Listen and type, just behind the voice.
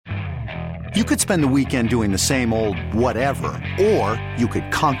You could spend the weekend doing the same old whatever, or you could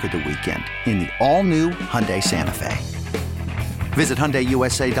conquer the weekend in the all-new Hyundai Santa Fe. Visit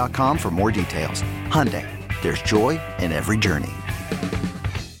HyundaiUSA.com for more details. Hyundai, there's joy in every journey.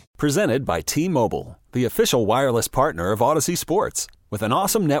 Presented by T-Mobile, the official wireless partner of Odyssey Sports. With an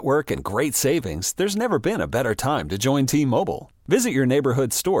awesome network and great savings, there's never been a better time to join T-Mobile. Visit your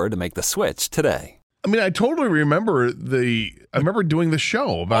neighborhood store to make the switch today. I mean, I totally remember I remember doing the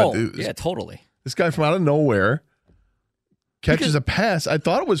show about yeah, totally. This guy from out of nowhere catches a pass. I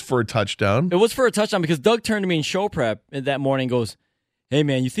thought it was for a touchdown. It was for a touchdown because Doug turned to me in show prep that morning and goes, "Hey,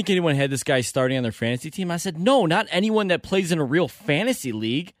 man, you think anyone had this guy starting on their fantasy team?" I said, "No, not anyone that plays in a real fantasy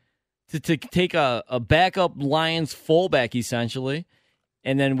league to take a backup Lions fullback, essentially."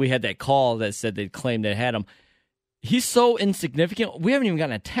 And then we had that call that said they claimed they had him. He's so insignificant. We haven't even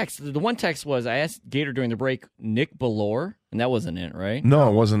gotten a text. The one text was, I asked Gator during the break, Nick Bellore, and that wasn't it, right? No,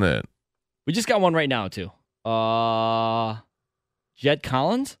 it wasn't it. We just got one right now, too. Jed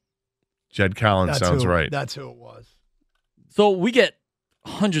Collins? Jed Collins sounds right. That's who it was. So we get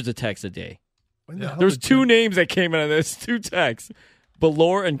hundreds of texts a day. Yeah. There's two names that came in on this, two texts.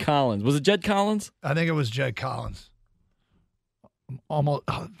 Bellore and Collins. Was it Jed Collins? I think it was Jed Collins. Almost.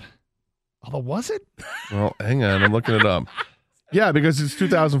 Although, was it? Well, hang on. I'm looking it up. Yeah, because it's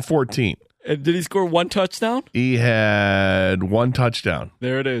 2014. And did he score one touchdown? He had one touchdown.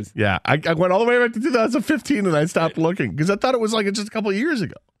 There it is. Yeah, I went all the way back to 2015 and I stopped looking because I thought it was like just a couple of years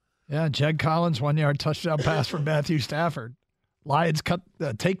ago. Yeah, Jed Collins, 1-yard touchdown pass from Matthew Stafford. Lions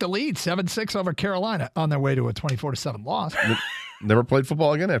take the lead, 7-6 over Carolina on their way to a 24-7 loss. Never played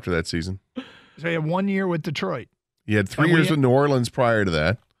football again after that season. So he had 1 year with Detroit. He had 3 years with New Orleans prior to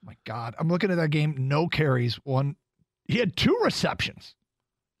that. My God, I'm looking at that game. No carries. He had 2 receptions.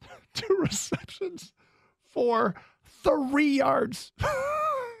 2 receptions for 3 yards.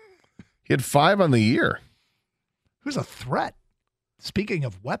 He had 5 on the year. Who's a threat? Speaking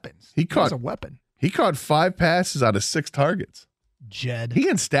of weapons, he was a weapon. He caught 5 passes out of 6 targets. Jed. He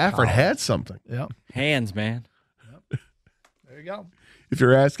and Stafford Collins had something. Yep. Hands, man. Yep. There you go. If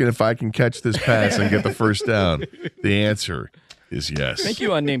you're asking if I can catch this pass and get the first down, the answer is yes. Thank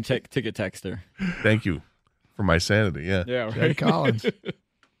you, unnamed ticket texter. Thank you for my sanity. Yeah. Yeah, right. Jed Collins.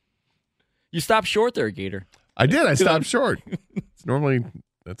 You stopped short there, Gator. I did. I stopped short. That's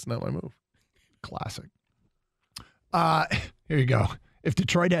not my move. Classic. Here you go. If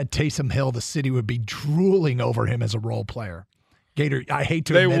Detroit had Taysom Hill, the city would be drooling over him as a role player. Gator, I hate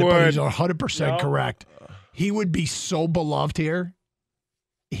to admit it, but he's 100% correct. He would be so beloved here.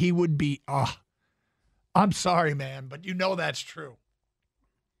 He would be, I'm sorry, man, but you know that's true.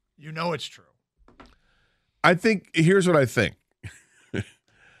 You know it's true. Here's what I think.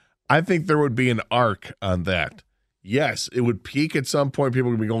 I think there would be an arc on that. Yes, it would peak at some point.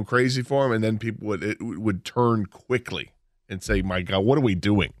 People would be going crazy for him, and then people would turn quickly and say, my God, what are we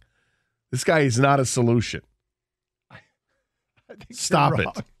doing? This guy is not a solution. Stop it.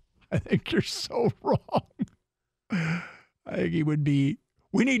 I think you're so wrong. I think he would be.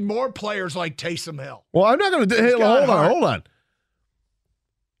 We need more players like Taysom Hill. Well, I'm not going to. Hey, hold on.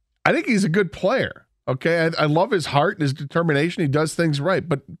 I think he's a good player. Okay, I love his heart and his determination. He does things right,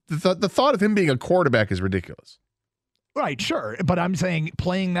 but the thought of him being a quarterback is ridiculous. Right, sure, but I'm saying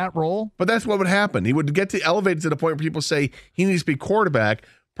playing that role. But that's what would happen. He would get elevated to the point where people say he needs to be quarterback.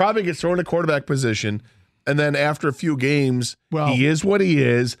 Probably gets thrown in a quarterback position, and then after a few games, he is what he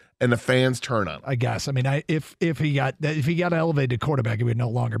is, and the fans turn on him. I guess. I mean, if he got elevated to quarterback, he would no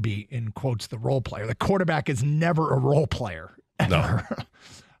longer be, in quotes, the role player. The quarterback is never a role player. Ever. No,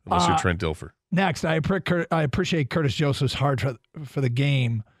 unless you're Trent Dilfer. Next, I appreciate Curtis Joseph's heart for the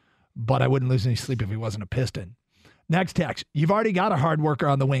game, but I wouldn't lose any sleep if he wasn't a Piston. Next text. You've already got a hard worker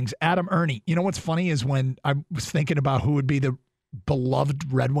on the wings, Adam Ernie. You know what's funny is when I was thinking about who would be the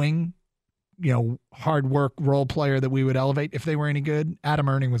beloved Red Wing, hard work role player that we would elevate if they were any good. Adam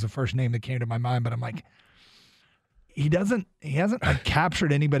Ernie was the first name that came to my mind, but I'm like, he hasn't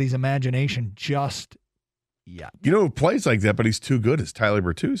captured anybody's imagination just yet. You know who plays like that, but he's too good is Tyler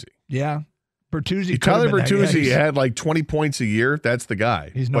Bertuzzi. Yeah. Bertuzzi. Tyler Bertuzzi had like 20 points a year. That's the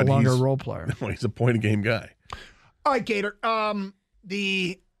guy. He's no longer a role player. No, he's a point-a-game guy. All right, Gator.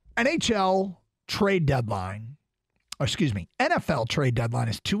 The NFL trade deadline, NFL trade deadline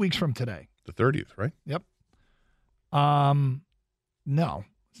is 2 weeks from today. The 30th, right? Yep. No,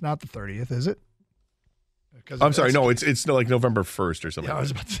 it's not the 30th, is it? I'm sorry. No, it's like November 1st or something. Yeah, I was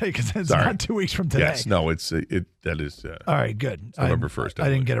about to say because it's not 2 weeks from today. Yes, no, that is. All right, good. November 1st. I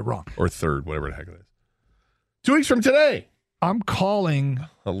didn't get it wrong. Or 3rd, whatever the heck it is. 2 weeks from today. I'm calling.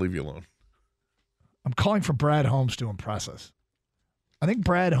 I'll leave you alone. I'm calling for Brad Holmes to impress us. I think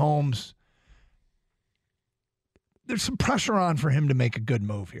Brad Holmes there's some pressure on for him to make a good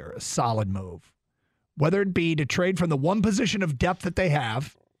move here, a solid move. Whether it be to trade from the one position of depth that they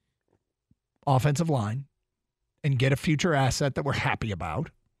have, offensive line, and get a future asset that we're happy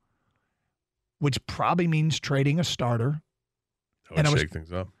about, which probably means trading a starter. That would shake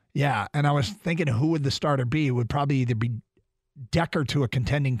things up. Yeah, and I was thinking, who would the starter be? It would probably either be Decker to a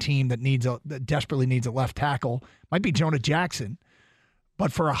contending team that desperately needs a left tackle. Might be Jonah Jackson,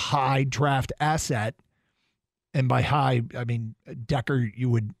 but for a high draft asset, and by high, I mean Decker, you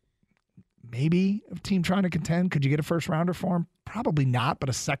would maybe a team trying to contend. Could you get a first rounder for him? Probably not, but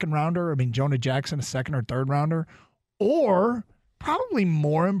a second rounder. I mean, Jonah Jackson, a second or third rounder, or probably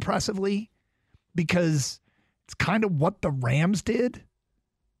more impressively, because it's kind of what the Rams did,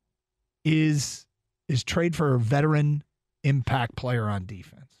 is trade for a veteran impact player on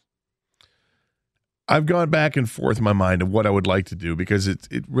defense. I've gone back and forth in my mind of what I would like to do, because it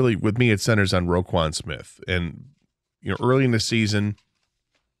really, with me, it centers on Roquan Smith. And, early in the season,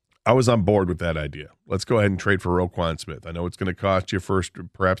 I was on board with that idea. Let's go ahead and trade for Roquan Smith. I know it's going to cost you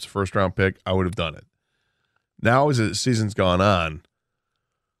perhaps a first-round pick. I would have done it. Now, as the season's gone on,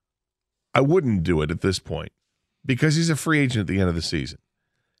 I wouldn't do it at this point, because he's a free agent at the end of the season.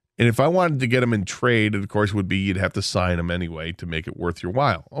 And if I wanted to get him in trade, of course, would be you'd have to sign him anyway to make it worth your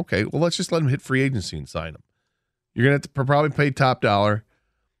while. Okay, well, let's just let him hit free agency and sign him. You're going to have to probably pay top dollar.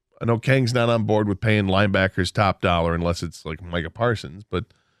 I know Kang's not on board with paying linebackers top dollar unless it's like Micah Parsons, but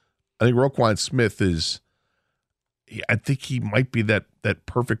I think Roquan Smith I think he might be that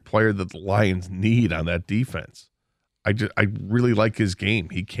perfect player that the Lions need on that defense. I really like his game.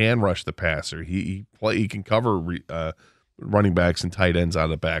 He can rush the passer. He can cover running backs and tight ends out of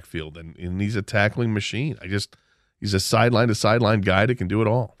the backfield, and he's a tackling machine. He's a sideline to sideline guy that can do it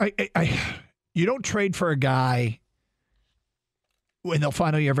all. You don't trade for a guy when they'll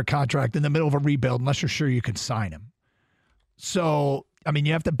finally have a contract in the middle of a rebuild unless you're sure you can sign him. So, I mean,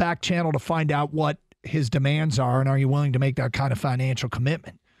 you have to back channel to find out what his demands are, and are you willing to make that kind of financial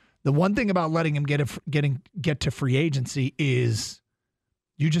commitment? The one thing about letting him get to free agency is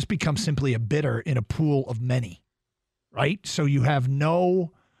you just become simply a bidder in a pool of many, right? So you have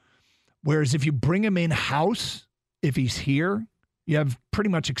whereas if you bring him in-house, if he's here, you have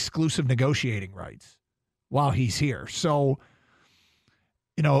pretty much exclusive negotiating rights while he's here. So,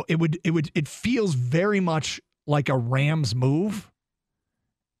 it feels very much like a Rams move.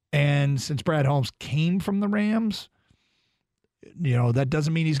 And since Brad Holmes came from the Rams, that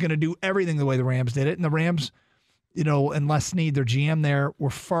doesn't mean he's going to do everything the way the Rams did it. And the Rams, and Les Snead, their GM there, were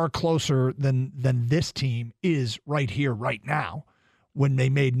far closer than this team is right here, right now, when they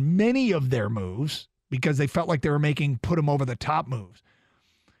made many of their moves because they felt like they were put them over the top moves.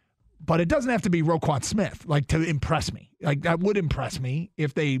 But it doesn't have to be Roquan Smith, to impress me. That would impress me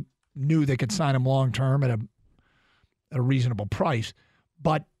if they knew they could sign him long-term at a reasonable price.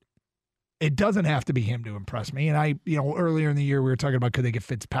 But it doesn't have to be him to impress me. And earlier in the year, we were talking about could they get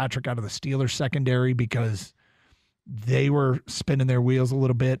Fitzpatrick out of the Steelers secondary because they were spinning their wheels a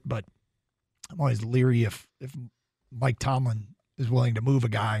little bit. But I'm always leery if Mike Tomlin is willing to move a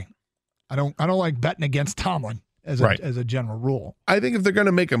guy. I don't like betting against Tomlin as a general rule. I think if they're going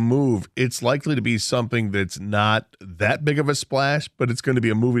to make a move, it's likely to be something that's not that big of a splash, but it's going to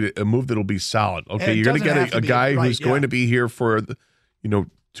be a move that'll be solid. Okay, you're going to get a guy who's going to be here for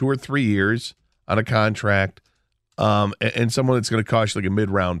 2 or 3 years on a contract, and someone that's going to cost you like a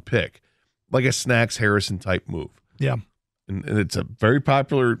mid-round pick, like a Snacks Harrison type move. Yeah. And it's a very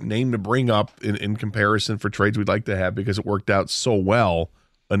popular name to bring up in comparison for trades we'd like to have because it worked out so well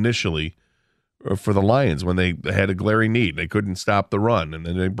initially for the Lions when they had a glaring need. They couldn't stop the run, and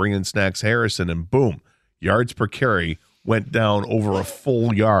then they bring in Snacks Harrison, and boom, yards per carry went down over a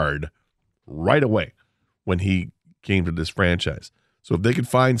full yard right away when he came to this franchise. So if they could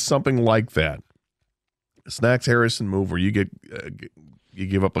find something like that, a Snacks Harrison move where you give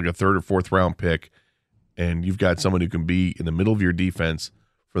up like a third or fourth round pick, and you've got someone who can be in the middle of your defense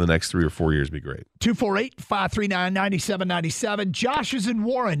for the next 3 or 4 years, be great. 248-539-9797. Josh is in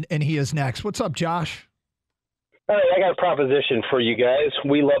Warren, and he is next. What's up, Josh? All right, I got a proposition for you guys.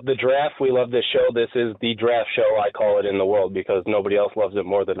 We love the draft. We love this show. This is the draft show, I call it, in the world because nobody else loves it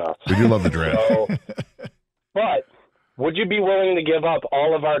more than us. We do love the draft. But would you be willing to give up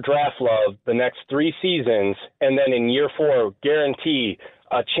all of our draft love the next 3 seasons and then in year 4 guarantee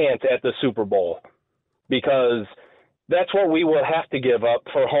a chance at the Super Bowl? Because that's what we will have to give up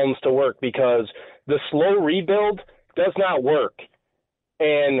for Holmes to work, because the slow rebuild does not work.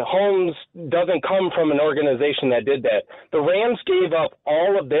 And Holmes doesn't come from an organization that did that. The Rams gave up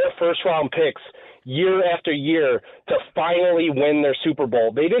all of their first-round picks year after year to finally win their Super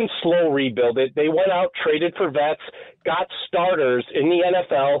Bowl. They didn't slow rebuild it. They went out, traded for vets, got starters in the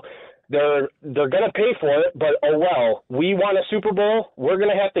NFL. They're going to pay for it, but oh well. We want a Super Bowl. We're going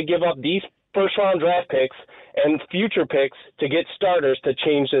to have to give up these first-round draft picks and future picks to get starters to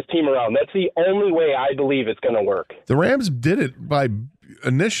change this team around. That's the only way I believe it's going to work. The Rams did it by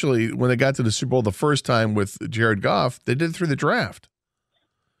initially when they got to the Super Bowl the first time with Jared Goff, they did it through the draft.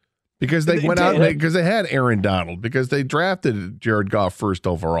 Because they went out because they had Aaron Donald, because they drafted Jared Goff first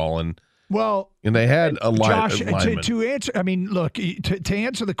overall, and they had a Josh, lineman. To answer, I mean, look, to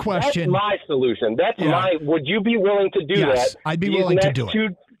answer the question, that's my solution. Would you be willing to do that? Yes, I'd be willing to do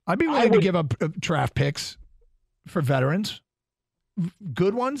it. I'd be willing to give up draft picks for veterans,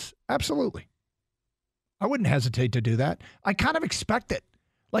 good ones, absolutely. I wouldn't hesitate to do that. I kind of expect it.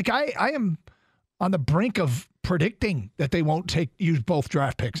 Like I am on the brink of predicting that they won't use both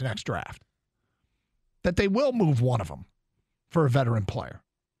draft picks next draft. That they will move one of them for a veteran player.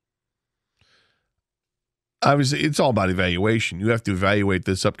 Obviously, it's all about evaluation. You have to evaluate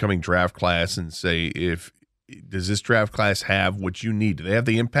this upcoming draft class and say, does this draft class have what you need? Do they have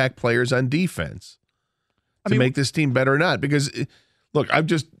the impact players on defense to make this team better or not? Because, look,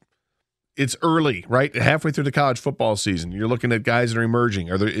 it's early, right? Halfway through the college football season. You're looking at guys that are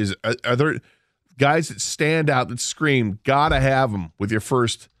emerging. Are there guys that stand out, that scream, gotta have them with your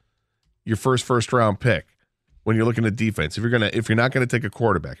first round pick when you're looking at defense? If you're not gonna take a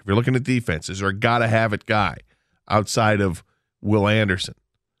quarterback, if you're looking at defense, is there a gotta have it guy outside of Will Anderson?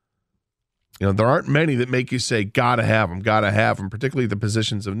 There aren't many that make you say gotta have them, particularly the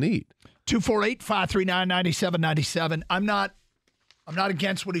positions of need. 248-539-9797. I'm not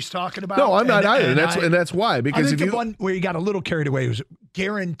against what he's talking about. No, I'm not either, and that's why. Because I think the one where you got a little carried away was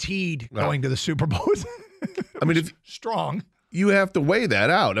guaranteed going to the Super Bowl. I mean, if strong, you have to weigh that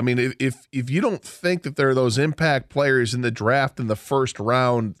out. I mean, if you don't think that there are those impact players in the draft in the first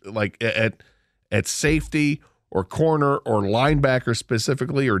round, like at safety or corner or linebacker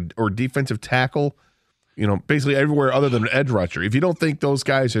specifically, or defensive tackle, basically everywhere other than an edge rusher, if you don't think those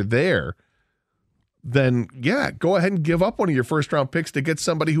guys are there, then go ahead and give up one of your first round picks to get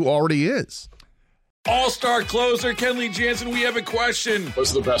somebody who already is. All-star closer Kenley Jansen, we have a question.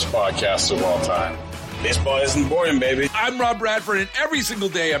 What's the best podcast of all time? Baseball isn't boring, baby. I'm Rob Bradford, and every single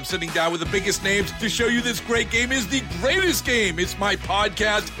day I'm sitting down with the biggest names to show you this great game is the greatest game. It's my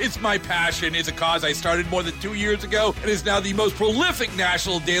podcast. It's my passion. It's a cause I started more than 2 years ago and is now the most prolific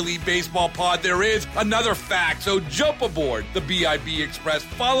national daily baseball pod there is. Another fact, so jump aboard the BIB Express.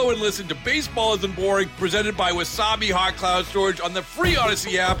 Follow and listen to Baseball Isn't Boring, presented by Wasabi Hot Cloud Storage on the free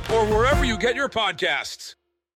Odyssey app or wherever you get your podcasts.